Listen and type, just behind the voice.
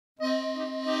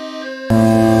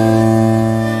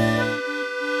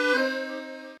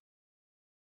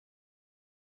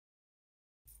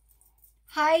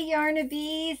Hi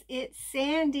Yarnabees, it's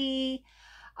Sandy.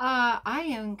 I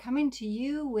am coming to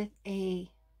you with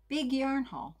a big yarn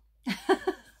haul.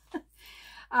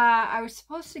 I was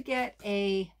supposed to get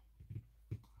a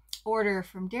order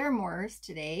from Daremore's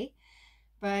today,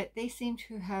 but they seem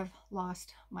to have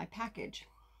lost my package.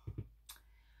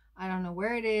 I don't know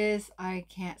where it is. I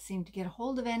can't seem to get a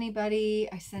hold of anybody.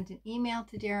 I sent an email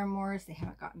to Daremore's. They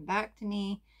haven't gotten back to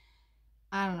me.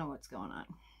 I don't know what's going on.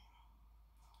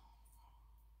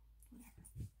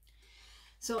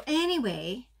 So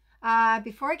anyway,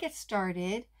 before I get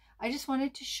started, I just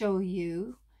wanted to show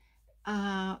you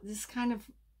this kind of,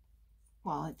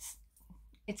 well,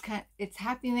 it's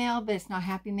happy mail, but it's not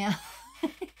happy mail.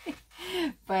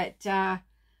 But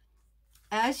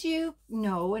as you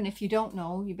know, and if you don't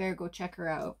know, you better go check her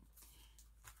out.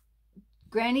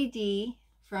 Granny D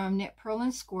from Knit Purl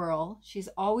and Squirrel, she's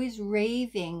always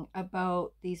raving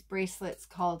about these bracelets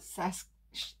called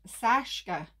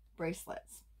Sashka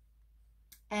bracelets.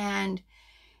 And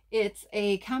it's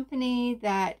a company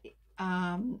that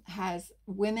has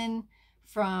women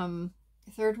from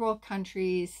third world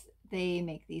countries. They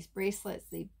make these bracelets.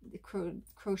 They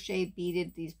crochet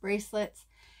beaded these bracelets,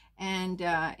 and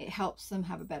it helps them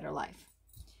have a better life.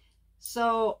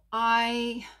 So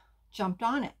I jumped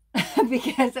on it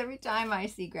because every time I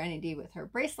see Granny D with her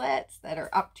bracelets that are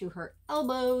up to her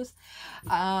elbows,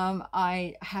 I'm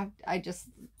like,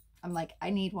 I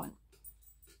need one.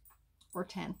 Or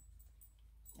 10,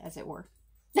 as it were.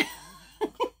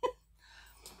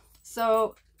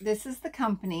 So this is the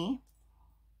company,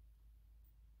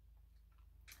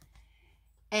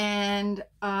 and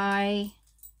I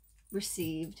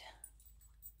received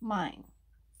mine.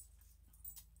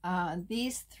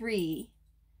 These three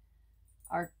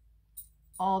are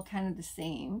all kind of the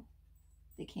same.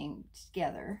 They came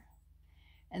together,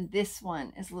 and this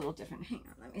one is a little different. Hang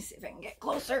on, let me see if I can get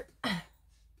closer.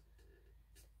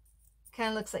 Kind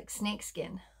of looks like snake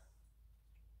skin.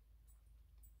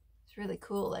 It's really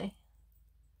cool, eh?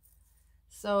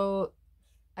 So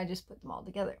I just put them all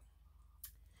together.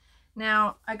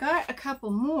 Now I got a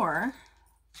couple more.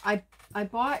 I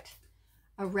bought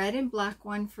a red and black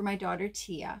one for my daughter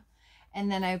Tia,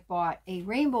 and then I bought a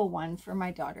rainbow one for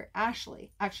my daughter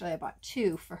Ashley. Actually, I bought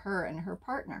two for her and her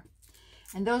partner,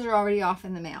 and those are already off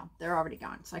in the mail. They're already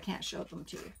gone, so I can't show them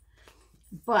to you.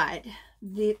 But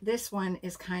this one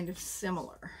is kind of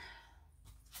similar.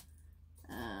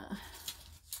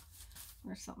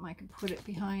 There's something I can put it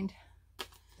behind.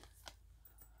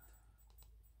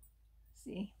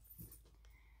 See?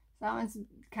 That one's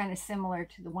kind of similar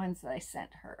to the ones that I sent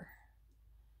her.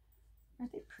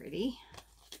 Aren't they pretty?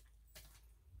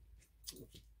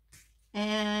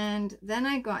 And then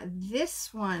I got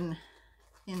this one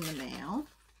in the mail.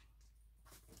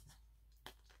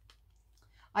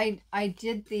 I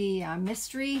did the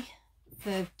mystery,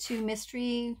 the 2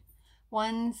 mystery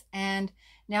ones, and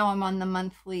now I'm on the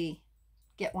monthly,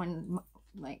 get one,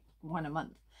 like one a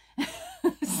month.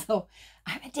 So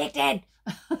I'm addicted.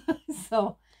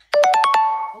 So,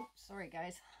 oh, sorry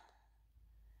guys.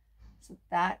 So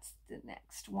that's the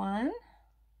next one.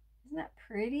 Isn't that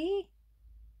pretty?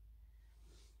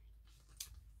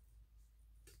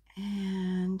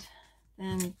 And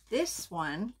then this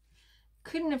one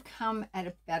couldn't have come at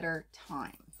a better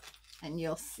time, and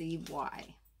you'll see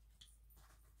why.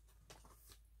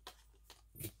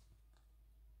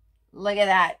 Look at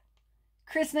that.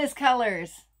 Christmas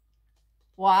colors.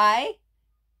 Why?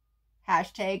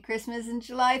 Hashtag Christmas in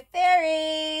July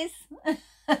fairies.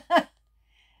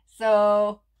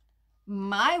 So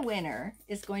my winner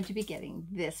is going to be getting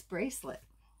this bracelet.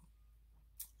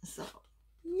 So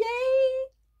yay.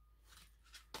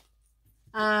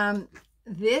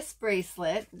 This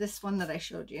bracelet, this one that I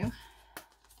showed you,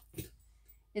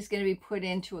 is going to be put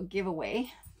into a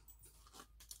giveaway.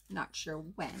 Not sure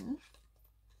when.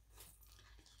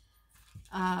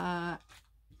 And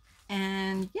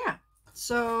yeah,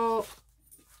 so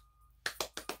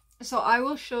I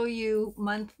will show you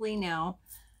monthly now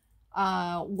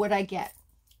what I get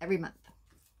every month.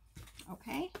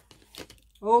 Okay.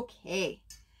 Now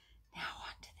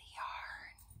on to the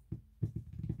yarn.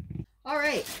 All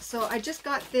right, so I just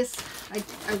got this.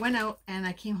 I went out and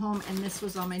I came home and this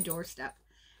was on my doorstep.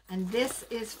 And this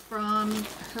is from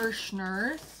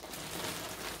Hirschner's.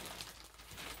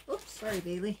 Oops, sorry,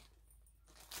 Bailey.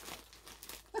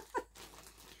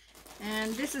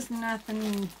 And this is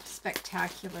nothing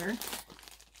spectacular,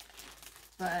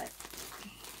 but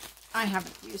I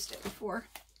haven't used it before.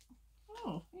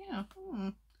 Oh, yeah.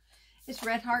 It's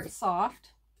Red Heart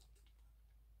Soft.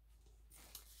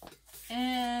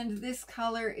 And this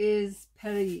color is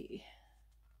Peri,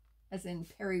 as in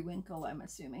periwinkle, I'm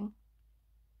assuming.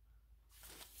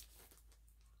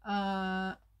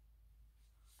 And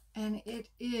it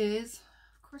is,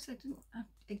 of course I didn't,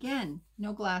 again,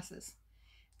 no glasses.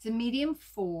 It's a medium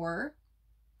 4.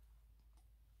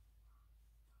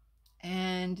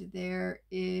 And there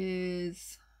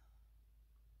is,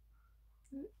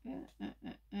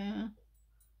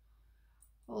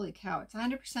 holy cow, it's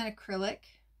 100% acrylic.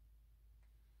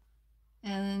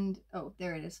 And, oh,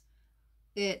 there it is.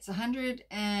 It's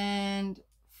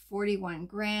 141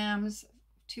 grams,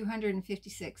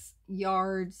 256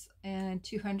 yards, and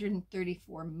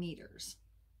 234 meters.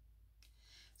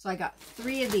 So I got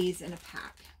 3 of these in a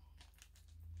pack.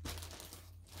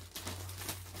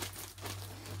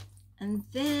 And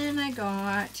then I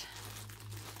got,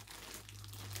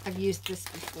 I've used this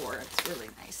before. It's really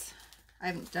nice. I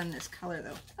haven't done this color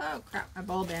though. Oh crap, my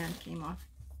ball band came off.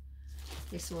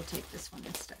 Okay, so we'll take this one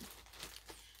instead.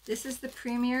 This is the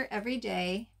Premier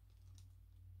Everyday.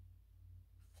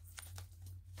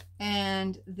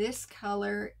 And this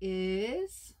color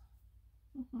is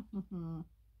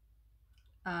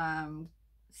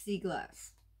sea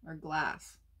glass or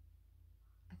glass.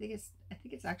 I think it's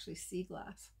actually sea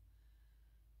glass,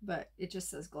 but it just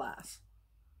says glass.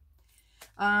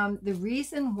 The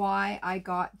reason why I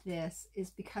got this is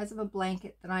because of a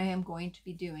blanket that I am going to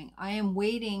be doing. I am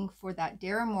waiting for that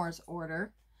Daramore's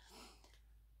order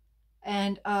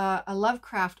and a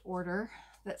Lovecraft order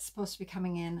that's supposed to be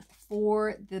coming in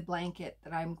for the blanket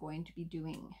that I'm going to be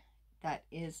doing. That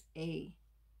is a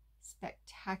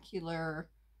spectacular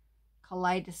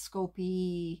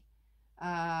kaleidoscopy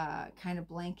kind of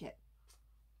blanket.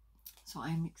 So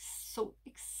I'm so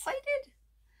excited.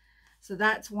 So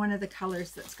that's one of the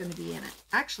colors that's going to be in it.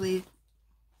 Actually,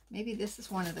 maybe this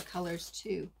is one of the colors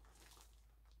too.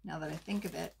 Now that I think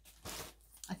of it,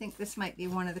 I think this might be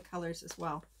one of the colors as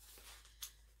well.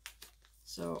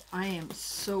 So I am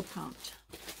so pumped.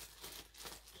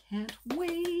 Can't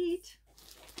wait.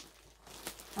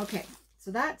 Okay, so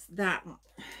that's that one.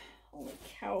 Holy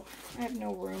cow, I have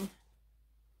no room.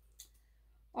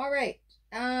 All right,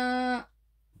 I'll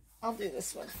do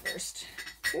this one first.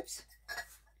 Oops.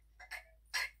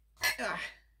 Ugh.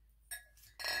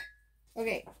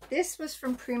 Okay, this was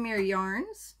from Premier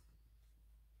Yarns.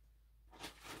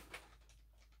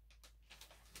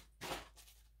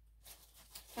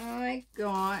 I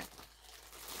got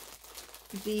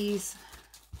these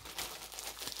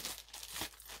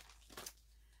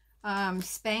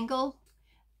Spangle.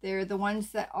 They're the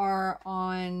ones that are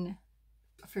on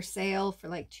for sale for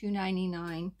like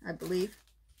 $2.99, I believe.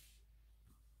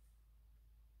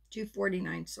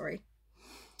 $2.49, sorry.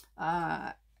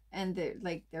 And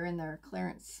they're in their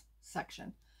clearance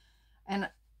section. And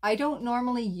I don't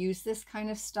normally use this kind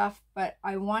of stuff, but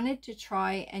I wanted to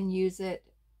try and use it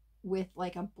with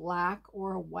like a black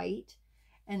or a white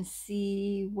and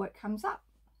see what comes up.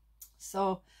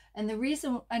 So, and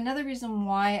another reason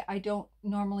why I don't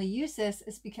normally use this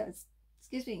is because,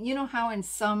 excuse me, you know how in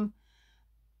some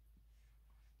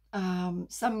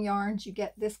yarns you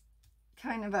get this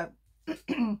kind of a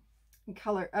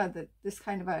color, this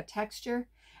kind of a texture,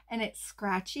 and it's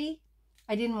scratchy.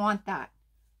 I didn't want that.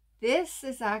 This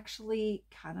is actually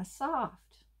kind of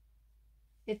soft.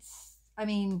 I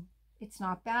mean, it's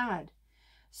not bad.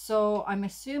 So I'm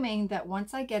assuming that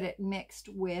once I get it mixed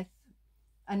with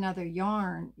another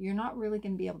yarn, you're not really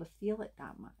going to be able to feel it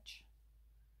that much.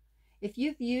 If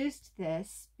you've used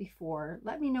this before,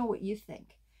 let me know what you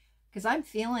think, because I'm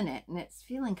feeling it and it's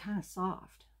feeling kind of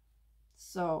soft.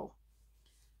 So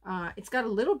it's got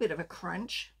a little bit of a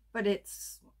crunch, but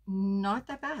it's not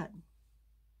that bad.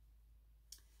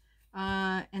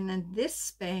 And then this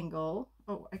Spangle,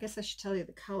 oh, I guess I should tell you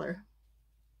the color.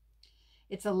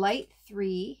 It's a light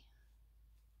 3,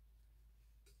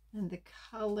 and the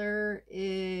color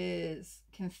is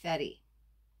Confetti.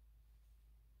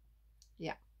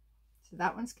 Yeah, so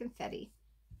that one's Confetti.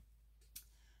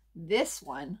 This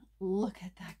one, look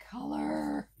at that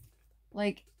color.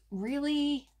 Like,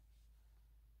 really?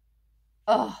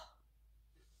 Oh,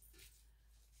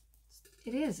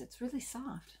 it is. It's really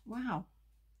soft. Wow.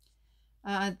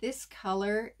 This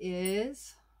color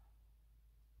is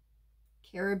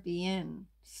Caribbean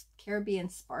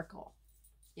Sparkle.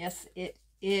 Yes, it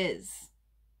is.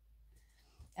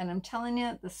 And I'm telling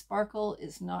you, the sparkle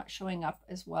is not showing up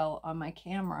as well on my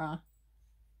camera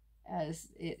as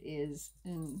it is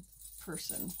in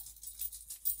person.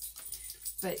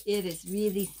 But it is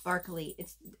really sparkly.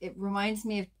 It reminds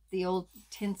me of the old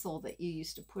tinsel that you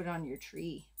used to put on your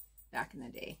tree back in the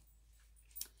day.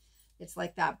 It's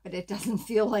like that, but it doesn't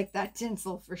feel like that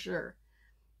tinsel for sure.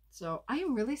 So I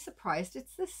am really surprised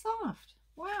it's this soft.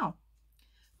 Wow.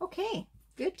 Okay,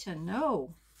 good to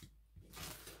know.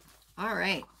 All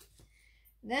right.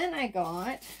 Then I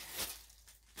got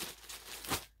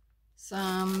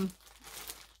some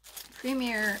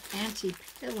Premier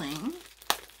Anti-Pilling.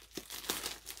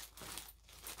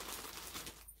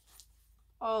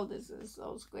 Oh, this is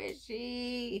so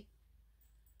squishy.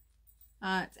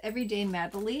 It's Everyday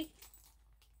Medley.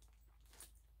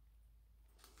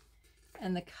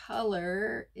 And the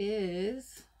color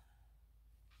is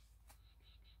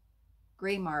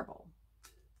Gray Marble.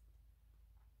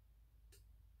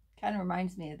 Kind of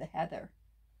reminds me of the Heather.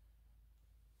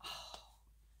 Oh,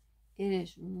 it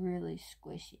is really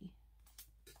squishy.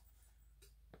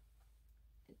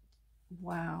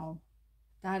 Wow.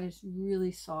 That is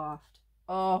really soft.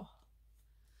 Oh.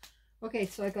 Okay,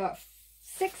 so I got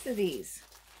 6 of these.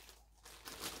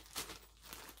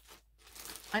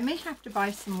 I may have to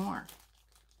buy some more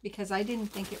because I didn't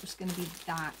think it was going to be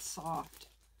that soft.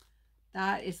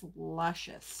 That is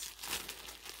luscious.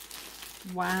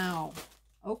 Wow.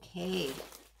 Okay.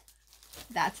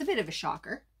 That's a bit of a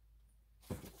shocker.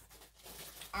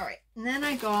 All right. And then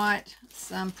I got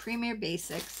some Premier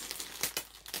Basics,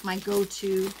 my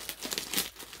go-to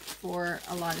for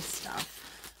a lot of stuff.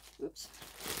 Oops.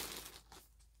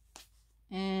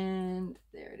 And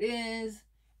there it is.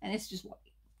 And it's just white.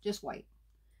 Just white.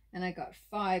 And I got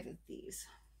 5 of these.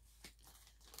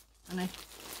 And I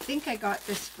think I got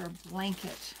this for a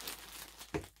blanket.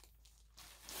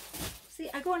 See,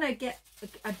 I go and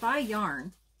I buy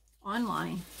yarn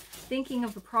online thinking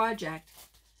of a project,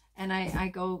 and I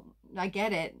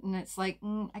get it, and it's like,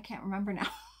 I can't remember now.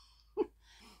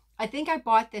 I think I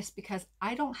bought this because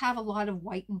I don't have a lot of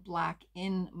white and black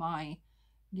in my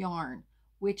yarn,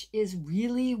 which is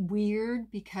really weird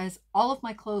because all of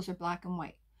my clothes are black and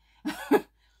white.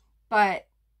 But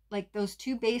like those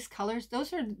 2 base colors,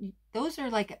 those are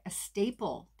like a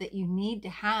staple that you need to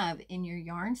have in your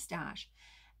yarn stash.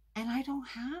 And I don't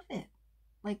have it,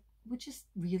 like, which is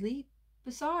really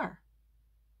bizarre.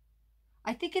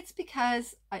 I think it's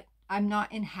because I'm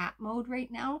not in hat mode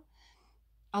right now.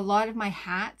 A lot of my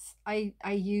hats, I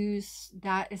use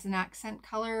that as an accent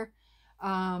color,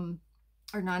 or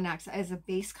not an accent, as a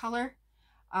base color.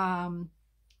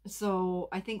 So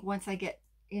I think once I get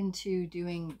into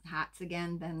doing hats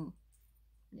again, then,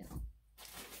 you know.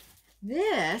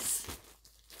 This,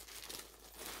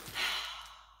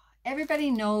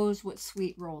 everybody knows what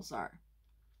sweet rolls are.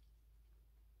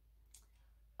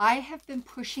 I have been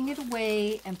pushing it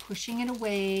away and pushing it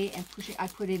away and pushing. I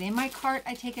put it in my cart,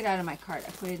 I take it out of my cart.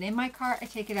 I put it in my cart, I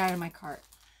take it out of my cart.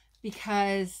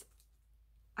 Because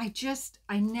I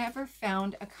never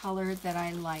found a color that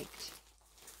I liked.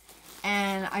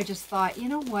 And I just thought, you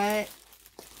know what?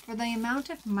 For the amount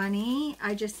of money,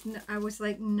 I was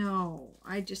like, no,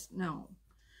 no.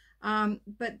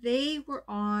 But they were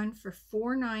on for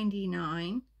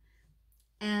 $4.99,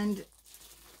 and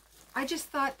I just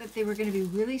thought that they were going to be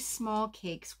really small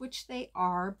cakes, which they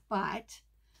are, but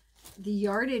the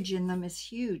yardage in them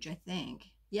is huge, I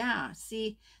think. Yeah,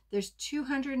 see, there's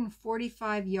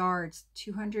 245 yards,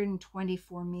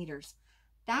 224 meters.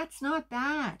 That's not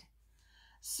bad.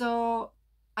 So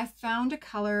I found a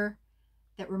color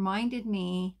that reminded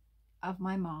me of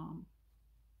my mom.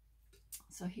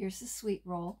 So here's the sweet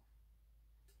roll.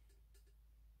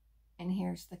 And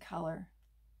here's the color.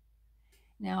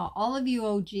 Now, all of you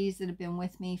OGs that have been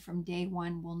with me from day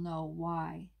one will know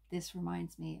why this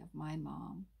reminds me of my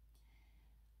mom.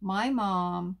 My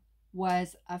mom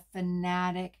was a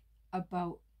fanatic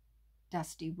about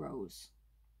Dusty Rose.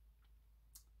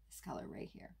 This color right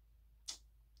here.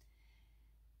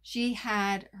 She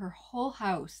had her whole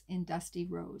house in Dusty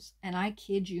Rose, and I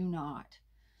kid you not.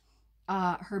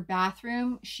 Her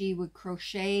bathroom, she would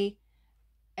crochet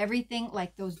everything,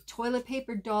 like those toilet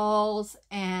paper dolls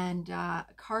and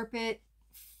carpet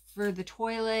for the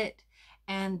toilet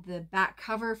and the back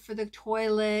cover for the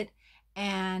toilet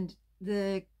and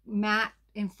the mat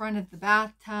in front of the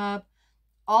bathtub,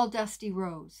 all Dusty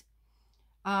Rose.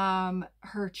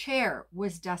 Her chair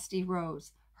was Dusty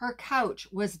Rose. Her couch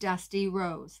was Dusty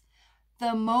Rose.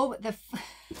 The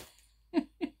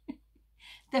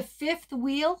fifth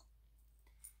wheel,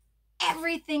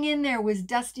 everything in there was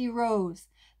Dusty Rose.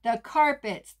 The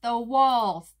carpets, the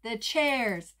walls, the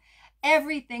chairs,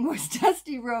 everything was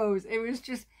Dusty Rose. It was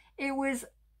just, it was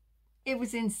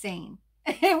insane.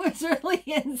 It was really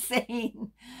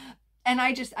insane. And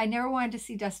I never wanted to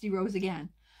see Dusty Rose again.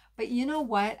 But you know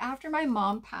what? After my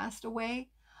mom passed away,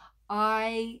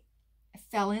 I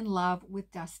fell in love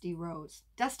with Dusty Rose.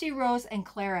 Dusty Rose and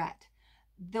Claret.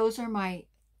 Those are my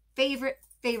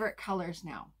favorite colors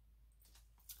now.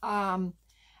 And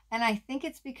I think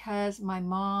it's because my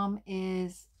mom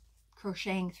is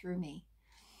crocheting through me.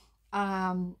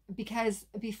 Because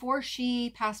before she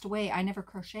passed away, I never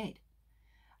crocheted.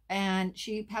 And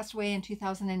she passed away in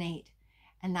 2008.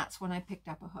 And that's when I picked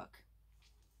up a hook.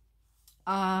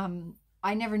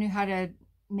 I never knew how to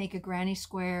make a granny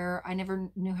square. I never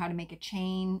knew how to make a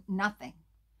chain, nothing.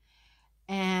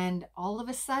 And all of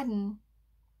a sudden,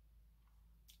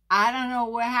 I don't know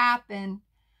what happened,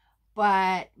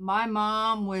 but my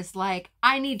mom was like,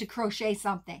 I need to crochet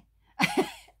something.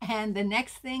 And the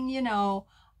next thing you know,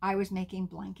 I was making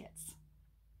blankets.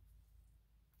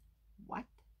 What?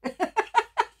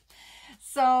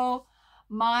 So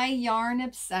my yarn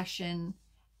obsession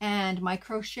and my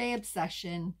crochet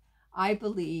obsession, I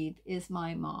believe, is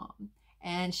my mom.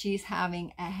 And she's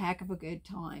having a heck of a good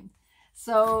time.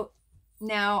 So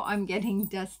now I'm getting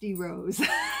Dusty Rose.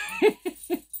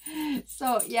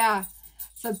 So yeah,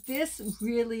 so this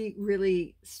really,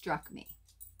 really struck me.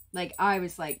 Like I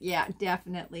was like, yeah,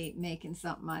 definitely making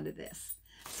something out of this.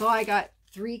 So I got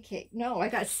 3 cakes. No, I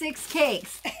got 6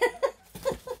 cakes.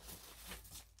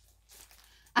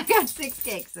 I got 6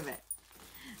 cakes of it.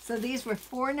 So these were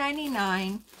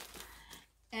 $4.99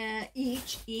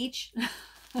 each.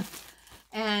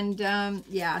 And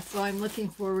yeah, so I'm looking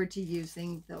forward to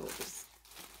using those.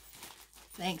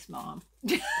 Thanks, Mom.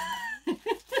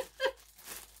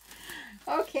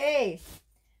 Okay,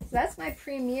 so that's my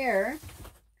premiere.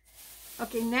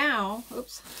 Okay, now,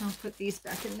 oops, I'll put these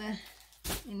back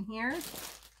in here.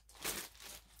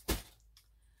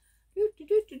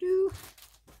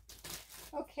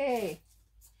 Okay,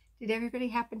 did everybody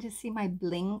happen to see my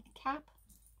bling cap?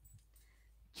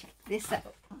 Check this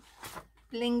out.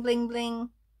 Bling, bling, bling,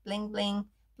 bling, bling,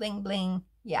 bling, bling.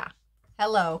 Yeah,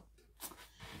 hello.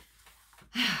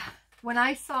 When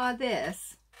I saw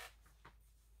this,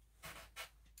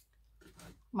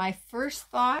 my first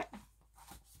thought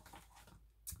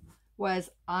was,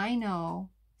 I know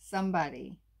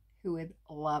somebody who would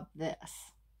love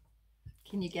this.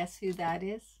 Can you guess who that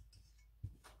is?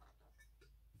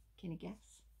 Can you guess?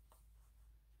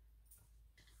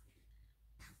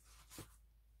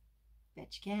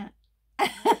 Bet you can't.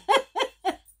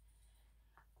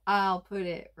 I'll put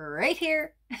it right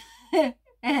here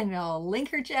and I'll link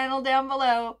her channel down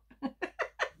below.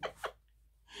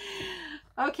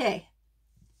 Okay.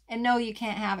 And no, you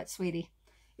can't have it, sweetie.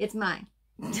 It's mine.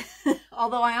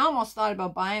 Although I almost thought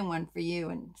about buying one for you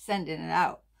and sending it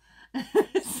out.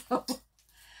 So,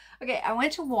 okay, I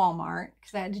went to Walmart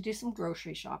because I had to do some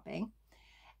grocery shopping.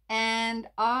 And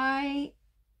I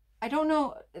don't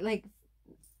know, like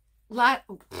last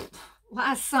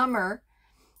summer,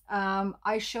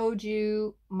 I showed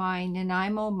you my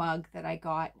Nanaimo mug that I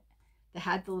got that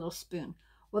had the little spoon.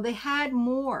 Well, they had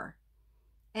more.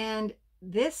 And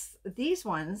these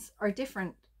ones are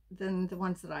different than the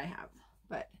ones that I have.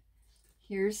 But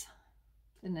here's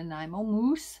the Nanaimo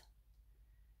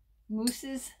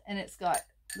mousses, and it's got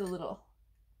the little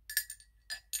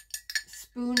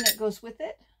spoon that goes with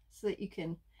it so that you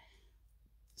can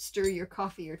stir your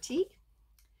coffee or tea.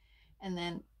 And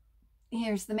then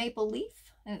here's the maple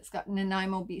leaf, and it's got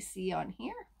Nanaimo, BC on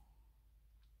here.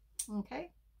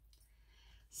 Okay.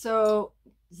 So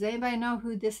does anybody know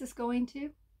who this is going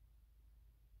to?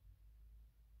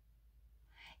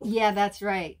 Yeah, that's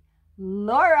right.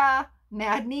 Laura,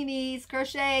 Mad Mimi's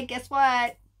Crochet. Guess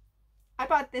what? I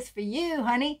bought this for you,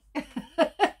 honey.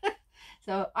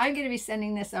 So I'm going to be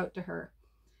sending this out to her.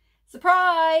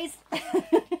 Surprise!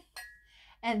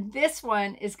 And this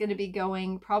one is going to be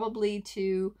going probably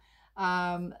to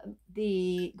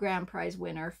the grand prize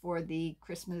winner for the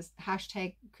Christmas,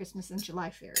 hashtag Christmas in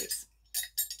July fairies.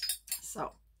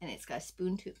 So, and it's got a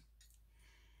spoon too.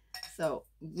 So,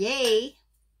 yay!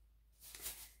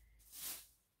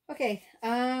 Okay,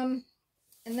 and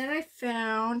then I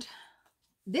found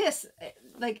this,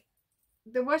 like,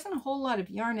 there wasn't a whole lot of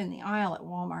yarn in the aisle at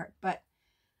Walmart, but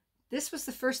this was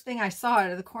the first thing I saw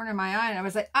out of the corner of my eye, and I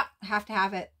was like, ah, have to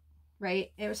have it,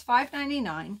 right? It was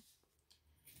 $5.99.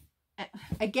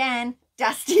 Again,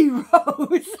 Dusty Rose.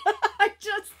 I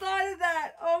just thought of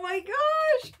that. Oh my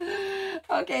gosh.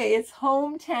 Okay, it's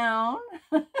Hometown.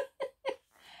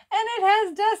 And it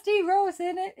has Dusty Rose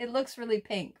in it. It looks really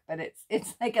pink, but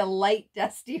it's like a light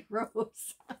Dusty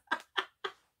Rose.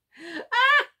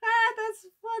 That's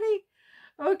funny.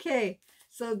 Okay,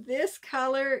 so this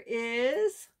color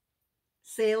is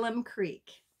Salem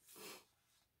Creek.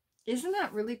 Isn't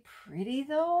that really pretty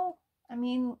though? I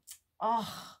mean,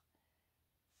 oh.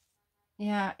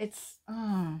 Yeah, it's,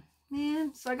 oh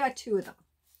man. So I got 2 of them.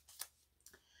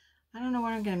 I don't know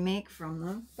what I'm going to make from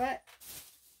them, but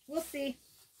we'll see.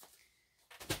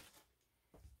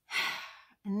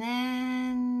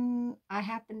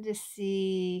 happened to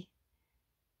see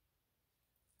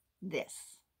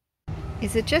this.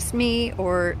 Is it just me,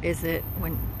 or is it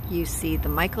when you see the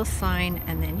Michael sign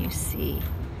and then you see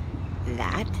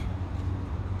that,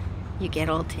 you get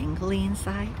all tingly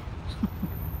inside?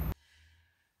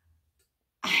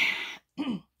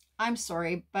 I'm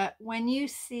sorry, but when you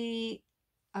see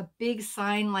a big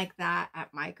sign like that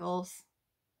at Michael's,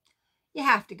 you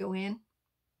have to go in.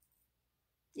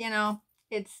 You know,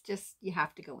 it's just, you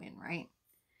have to go in, right?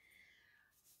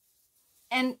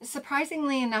 And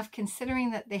surprisingly enough,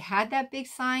 considering that they had that big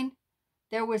sign,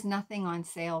 there was nothing on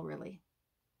sale really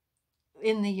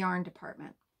in the yarn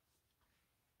department.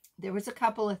 There was a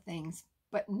couple of things,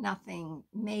 but nothing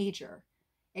major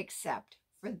except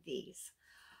for these.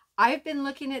 I've been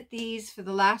looking at these for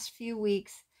the last few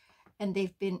weeks, and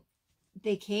they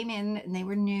came in and they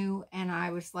were new, and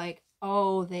I was like,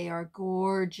 oh, they are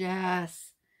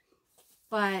gorgeous.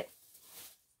 But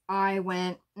I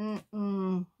went,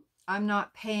 I'm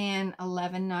not paying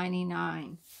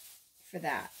 $11.99 for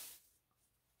that.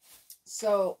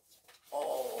 So,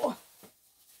 oh,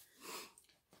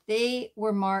 they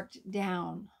were marked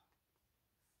down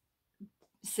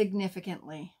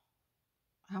significantly.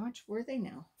 How much were they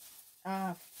now?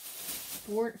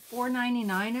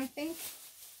 $4.99, I think.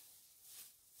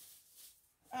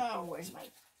 Oh, where's my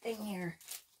thing here?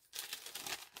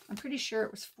 I'm pretty sure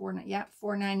it was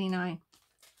 $4.99.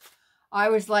 I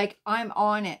was like, I'm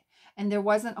on it. And there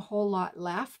wasn't a whole lot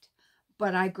left,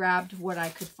 but I grabbed what I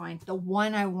could find. The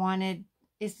one I wanted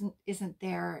isn't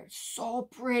there. It's so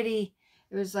pretty.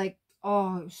 It was like,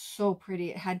 oh, it was so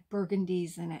pretty. It had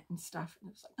burgundies in it and stuff.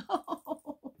 And it was like,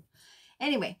 oh.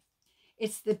 Anyway,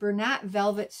 it's the Bernat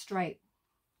Velvet Stripe.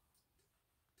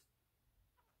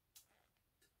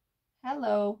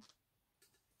 Hello.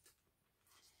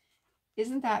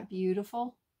 Isn't that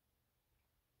beautiful?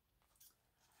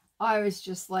 I was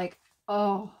just like,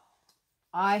 oh,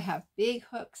 I have big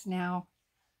hooks now,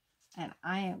 and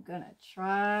I am going to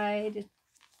try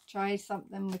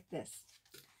something with this.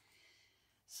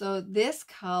 So this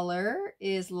color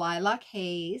is Lilac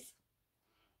Haze.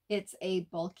 It's a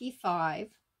bulky 5.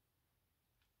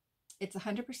 It's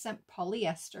 100%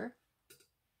 polyester.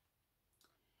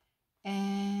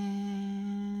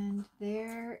 And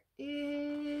there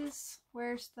is,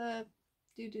 where's the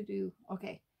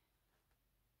okay.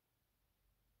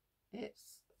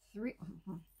 It's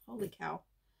holy cow.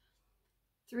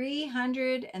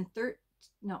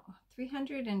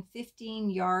 315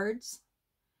 yards,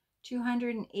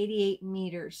 288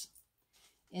 meters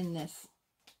in this.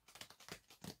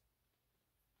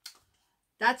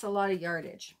 That's a lot of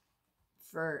yardage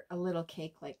for a little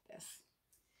cake like this.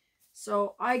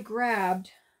 So I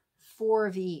grabbed 4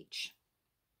 of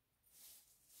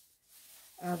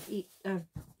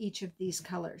each of these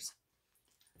colors.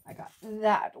 I got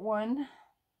that one.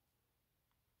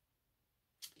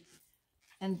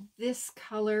 And this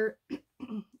color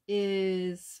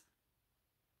is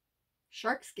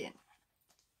shark skin.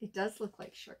 It does look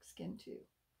like shark skin too.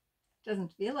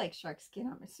 Doesn't feel like shark skin,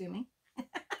 I'm assuming.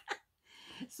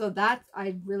 So that's,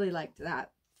 I really liked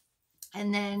that.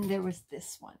 And then there was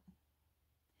this one.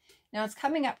 Now it's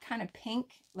coming up kind of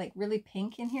pink, like really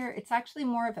pink in here. It's actually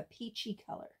more of a peachy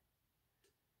color.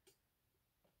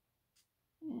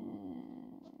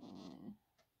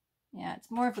 Yeah,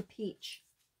 it's more of a peach.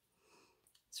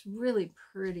 It's really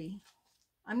pretty.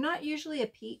 I'm not usually a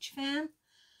peach fan,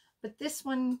 but this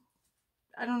one,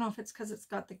 I don't know if it's because it's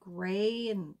got the gray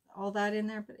and all that in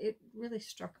there, but it really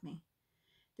struck me.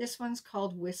 This one's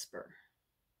called Whisper.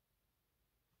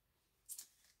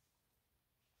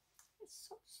 It's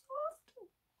so soft.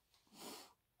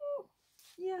 Oh,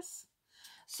 yes.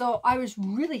 So I was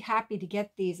really happy to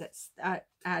get these at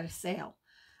a sale.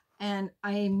 And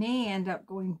I may end up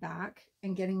going back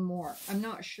and getting more. I'm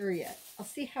not sure yet. I'll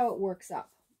see how it works up.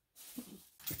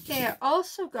 Okay, I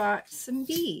also got some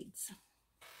beads.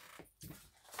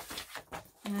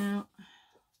 Now,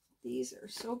 these are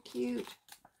so cute.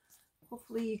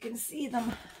 Hopefully you can see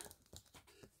them.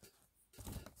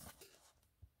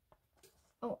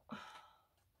 Oh,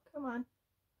 come on.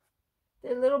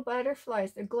 They're little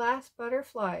butterflies. They're glass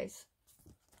butterflies.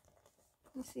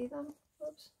 You see them?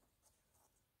 Oops.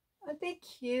 Aren't they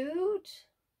cute?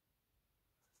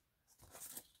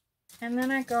 And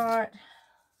then I got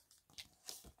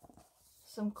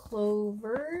some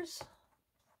clovers.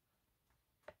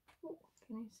 Ooh,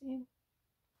 can you see them?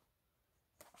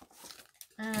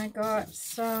 And I got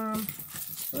some,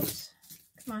 oops,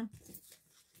 come on.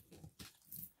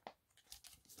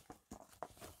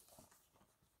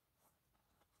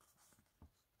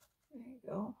 There you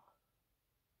go.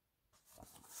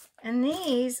 And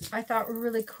these I thought were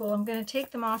really cool. I'm going to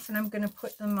take them off and I'm going to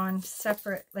put them on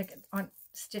separate, like on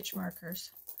stitch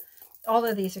markers. All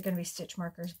of these are going to be stitch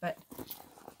markers, but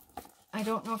I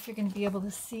don't know if you're going to be able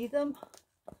to see them,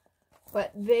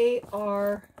 but they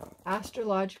are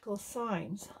astrological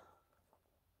signs.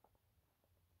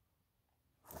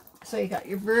 So you got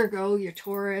your Virgo, your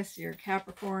Taurus, your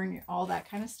Capricorn, all that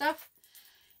kind of stuff.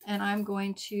 And I'm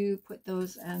going to put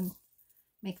those and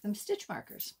make them stitch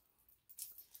markers.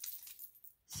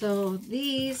 So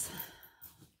these,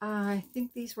 I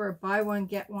think these were buy one,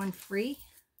 get one free,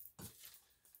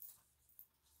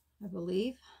 I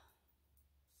believe.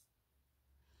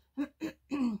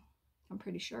 I'm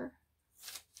pretty sure.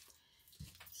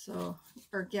 So,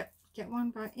 or get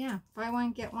one, buy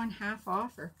one, get one half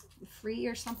off or free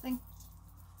or something.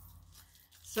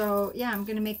 So yeah, I'm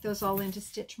going to make those all into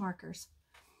stitch markers.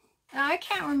 Now, I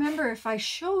can't remember if I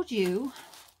showed you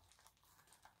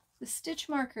the stitch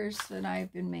markers that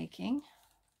I've been making,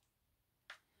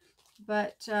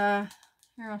 but here,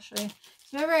 I'll show you.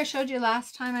 Remember I showed you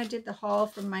last time I did the haul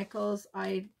from Michael's,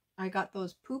 I got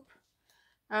those poop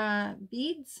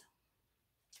beads.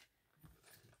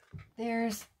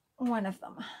 There's one of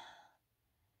them.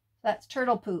 That's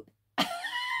turtle poop.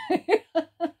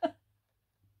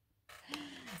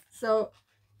 So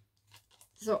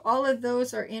all of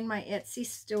those are in my Etsy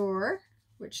store,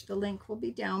 which the link will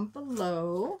be down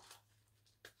below.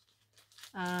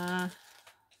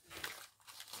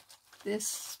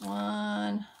 This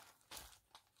one,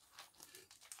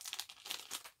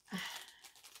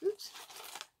 oops.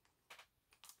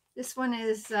 This one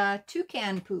is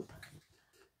toucan poop.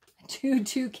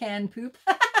 Toucan poop.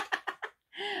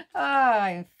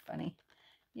 Oh, funny.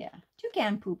 Yeah,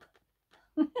 toucan poop.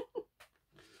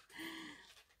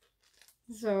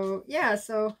 So yeah,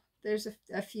 so there's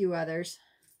a few others,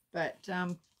 but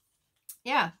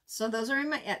yeah, so those are in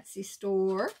my Etsy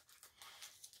store.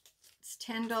 It's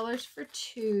 $10 for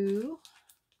two.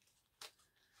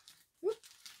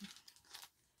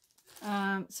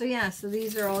 So yeah, so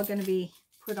these are all going to be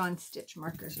put on stitch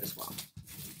markers as well.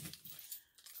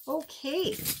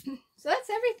 Okay, so that's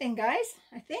everything, guys,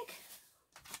 I think,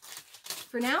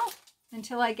 for now,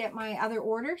 until I get my other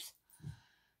orders.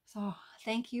 So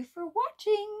thank you for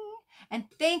watching, and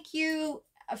thank you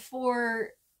for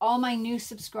all my new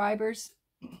subscribers.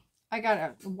 I got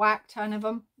a whack ton of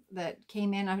them that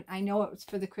came in. I know it was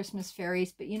for the Christmas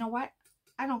fairies, but you know what?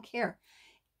 I don't care.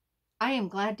 I am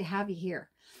glad to have you here,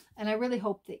 and I really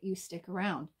hope that you stick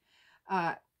around.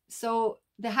 So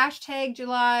the hashtag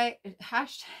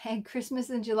Christmas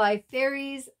in July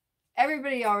fairies,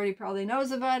 everybody already probably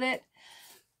knows about it.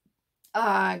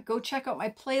 Go check out my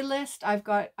playlist.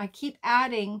 I keep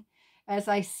adding as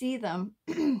I see them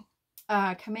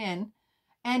come in.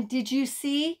 And did you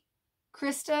see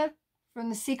Krista from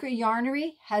the Secret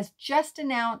Yarnery has just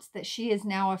announced that she is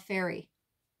now a fairy?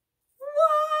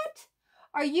 What?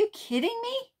 Are you kidding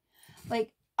me?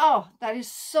 Like, oh, that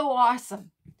is so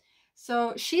awesome.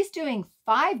 So she's doing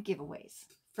 5 giveaways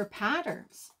for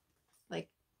patterns. Like,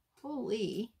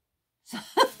 holy. So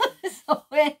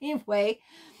anyway,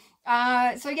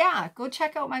 so yeah, go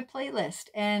check out my playlist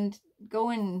and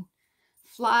go and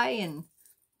fly and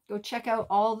go check out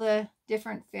all the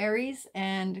different fairies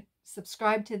and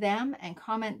subscribe to them and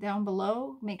comment down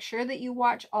below. Make sure that you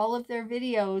watch all of their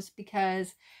videos,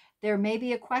 because there may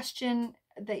be a question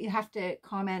that you have to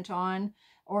comment on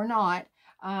or not.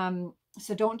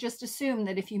 So don't just assume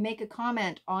that if you make a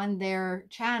comment on their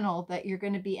channel that you're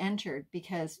going to be entered,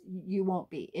 because you won't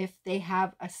be if they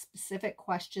have a specific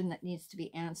question that needs to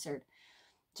be answered.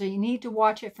 So you need to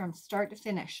watch it from start to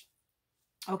finish.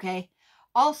 Okay.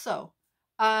 Also,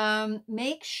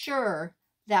 make sure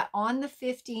that on the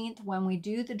 15th, when we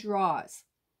do the draws,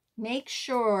 make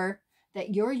sure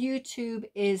that your YouTube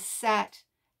is set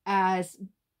as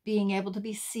being able to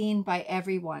be seen by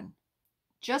everyone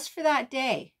just for that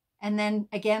day. And then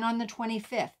again on the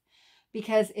 25th,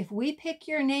 because if we pick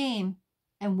your name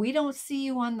and we don't see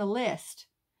you on the list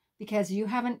because you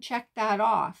haven't checked that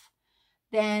off,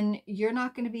 then you're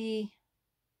not going to be,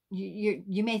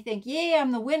 you may think, yay,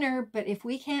 I'm the winner. But if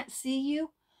we can't see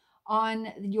you on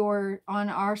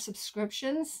our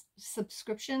subscription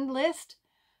list,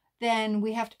 then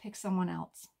we have to pick someone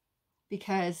else,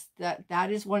 because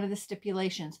that is one of the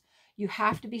stipulations. You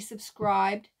have to be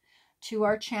subscribed to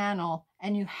our channel,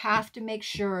 and you have to make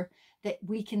sure that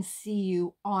we can see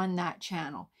you on that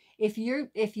channel. If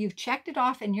you've checked it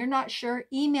off and you're not sure,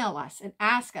 email us and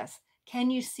ask us,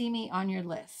 can you see me on your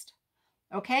list?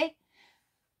 Okay,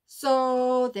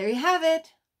 so there you have it,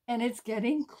 and it's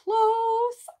getting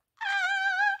close.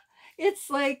 It's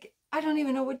like, I don't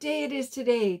even know what day it is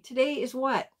today. Today is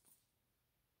what?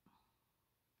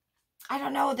 I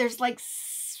don't know, there's like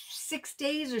 6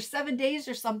 days or 7 days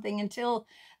or something until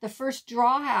the first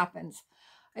draw happens.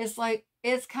 It's like,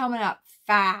 it's coming up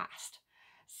fast.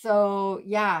 So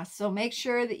yeah, so make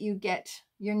sure that you get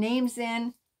your names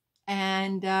in,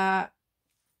 and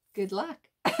good luck.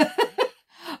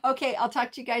 Okay, I'll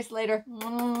talk to you guys later.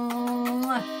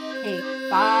 Hey,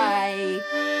 bye.